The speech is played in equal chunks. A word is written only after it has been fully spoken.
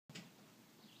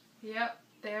Yep,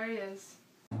 there he is.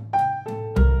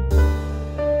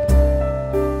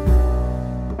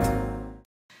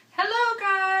 Hello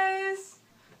guys!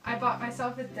 I bought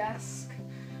myself a desk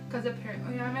because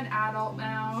apparently I'm an adult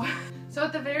now. So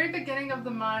at the very beginning of the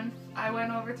month, I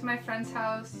went over to my friend's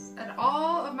house and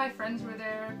all of my friends were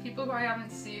there, people who I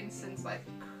haven't seen since like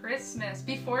Christmas,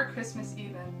 before Christmas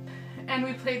even. And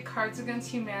we played Cards Against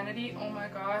Humanity. Oh my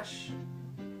gosh.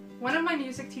 One of my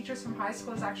music teachers from high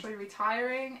school is actually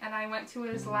retiring and I went to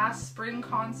his last spring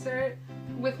concert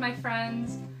with my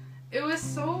friends. It was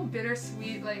so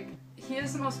bittersweet. Like, he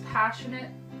is the most passionate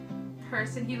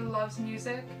person. He loves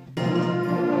music.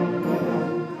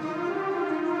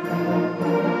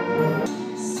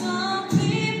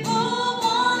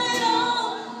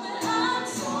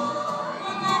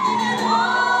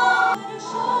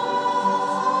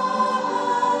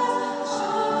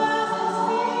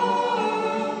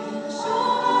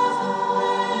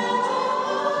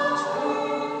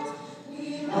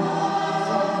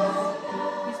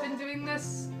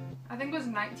 I think it was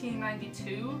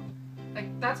 1992.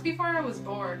 Like, that's before I was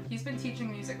born. He's been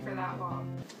teaching music for that long.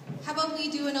 How about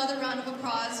we do another round of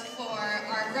applause for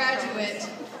our graduate,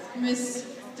 Miss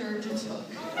Sturgeon.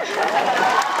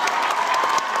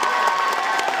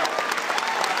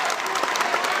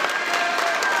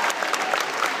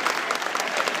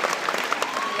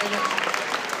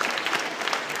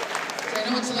 I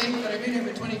know it's late, but I've been here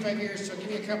for 25 years, so give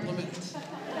me a couple of minutes.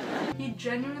 He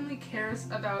genuinely cares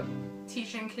about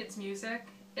teaching kids music.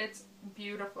 It's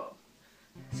beautiful.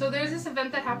 So there's this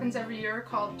event that happens every year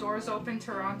called Doors Open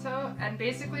Toronto, and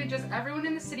basically just everyone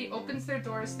in the city opens their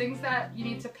doors, things that you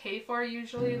need to pay for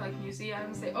usually, like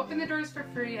museums. They open the doors for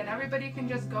free and everybody can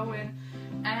just go in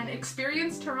and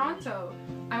experience Toronto.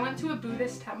 I went to a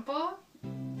Buddhist temple.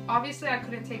 Obviously I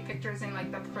couldn't take pictures in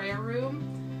like the prayer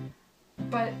room,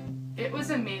 but it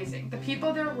was amazing. The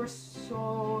people there were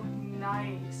so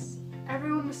nice.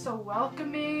 Everyone was so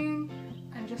welcoming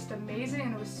and just amazing,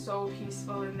 and it was so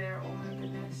peaceful in there. Oh my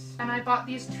goodness. And I bought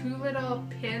these 2 little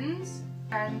pins,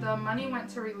 and the money went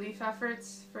to relief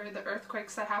efforts for the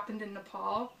earthquakes that happened in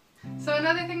Nepal. So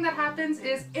another thing that happens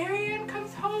is Arianne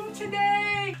comes home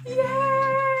today!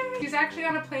 Yay! She's actually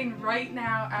on a plane right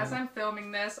now as I'm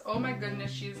filming this. Oh my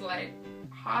goodness, she's like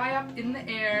high up in the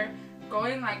air,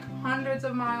 going like hundreds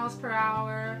of miles per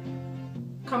hour,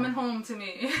 coming home to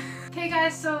me. Okay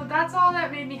guys, so that's all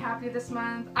that made me happy this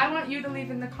month. I want you to leave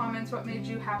in the comments what made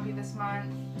you happy this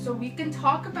month, so we can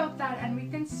talk about that and we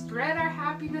can spread our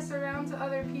happiness around to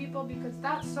other people, because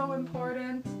that's so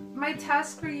important. My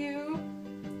task for you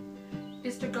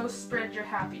is to go spread your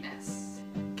happiness.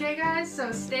 Okay guys,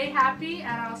 so stay happy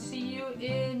and I'll see you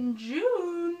in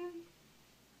June.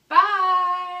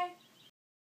 Bye!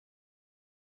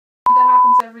 That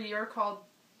happens every year called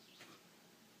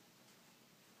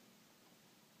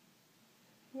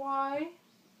Why?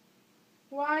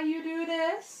 Why you do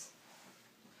this?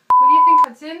 What do you think,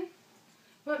 Hudson?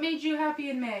 What made you happy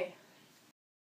in May?